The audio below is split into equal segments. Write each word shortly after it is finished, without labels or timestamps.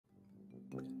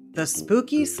The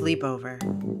Spooky Sleepover,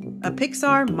 a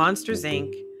Pixar Monsters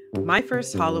Inc. My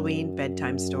first Halloween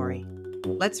bedtime story.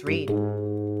 Let's read.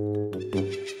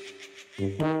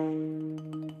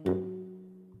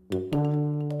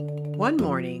 One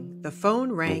morning, the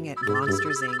phone rang at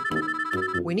Monsters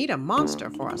Inc. "We need a monster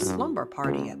for a slumber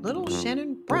party at little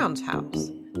Shannon Brown's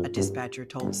house," a dispatcher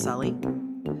told Sulley.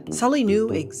 Sulley knew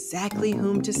exactly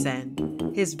whom to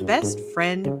send, his best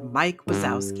friend Mike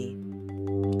Wazowski.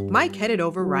 Mike headed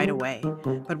over right away,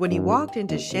 but when he walked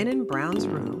into Shannon Brown's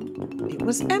room, it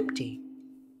was empty.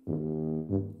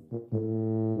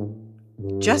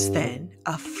 Just then,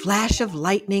 a flash of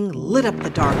lightning lit up the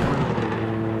dark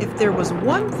room. If there was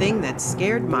one thing that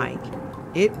scared Mike,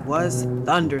 it was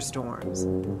thunderstorms.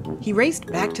 He raced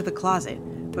back to the closet,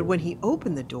 but when he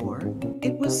opened the door,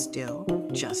 it was still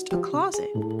just a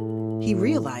closet. He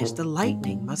realized the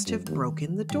lightning must have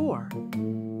broken the door.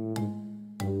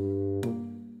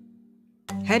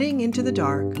 Heading into the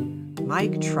dark,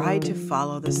 Mike tried to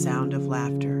follow the sound of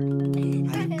laughter.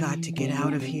 "I've got to get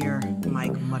out of here,"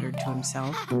 Mike muttered to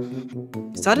himself.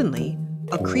 Suddenly,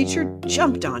 a creature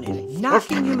jumped on him,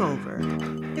 knocking him over.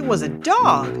 It was a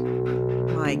dog.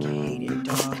 Mike hated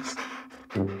dogs.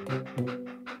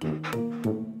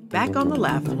 Back on the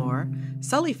laugh floor,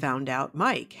 Sulley found out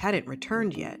Mike hadn't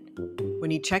returned yet.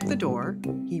 When he checked the door,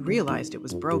 he realized it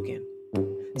was broken.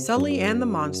 Sulley and the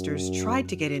monsters tried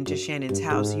to get into Shannon's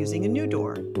house using a new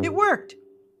door. It worked!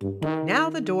 Now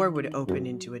the door would open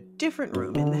into a different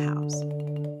room in the house.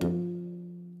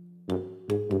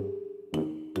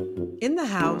 In the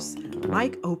house,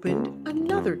 Mike opened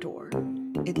another door.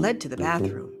 It led to the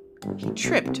bathroom. He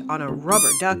tripped on a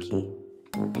rubber ducky.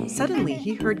 Suddenly,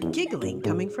 he heard giggling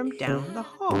coming from down the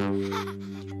hall.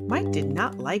 Mike did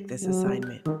not like this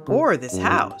assignment or this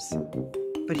house,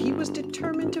 but he was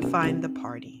determined to find the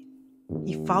party.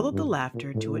 He followed the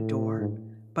laughter to a door,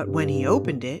 but when he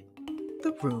opened it,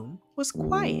 the room was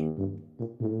quiet.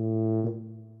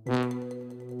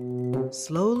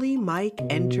 Slowly, Mike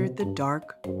entered the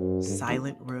dark,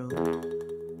 silent room.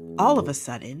 All of a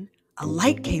sudden, a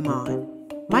light came on.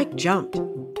 Mike jumped.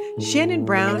 Shannon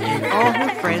Brown and all her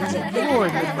friends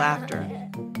roared with laughter.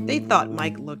 They thought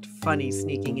Mike looked funny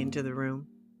sneaking into the room.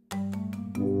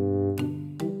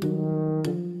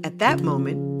 At that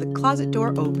moment, the closet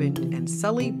door opened and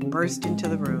Sulley burst into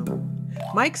the room.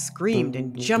 Mike screamed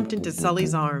and jumped into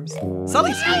Sulley's arms.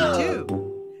 Sulley screamed too.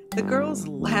 The girls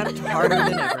laughed harder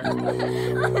than ever.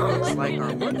 "Looks like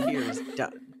our work here is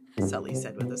done," Sulley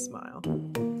said with a smile.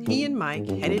 He and Mike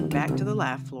headed back to the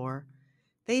laugh floor.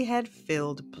 They had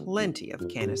filled plenty of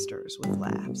canisters with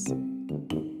laughs.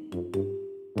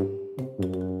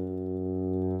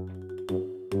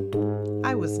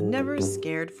 "I was never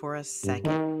scared for a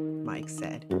second," Mike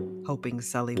said, hoping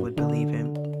Sulley would believe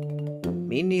him.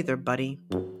 "Me neither, buddy,"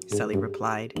 Sulley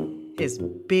replied, his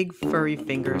big furry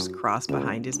fingers crossed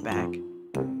behind his back.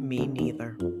 "Me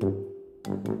neither."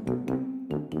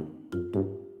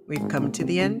 We've come to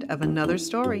the end of another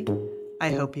story.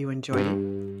 I hope you enjoyed it.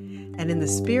 And in the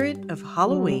spirit of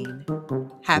Halloween,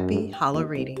 happy Hallow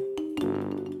reading.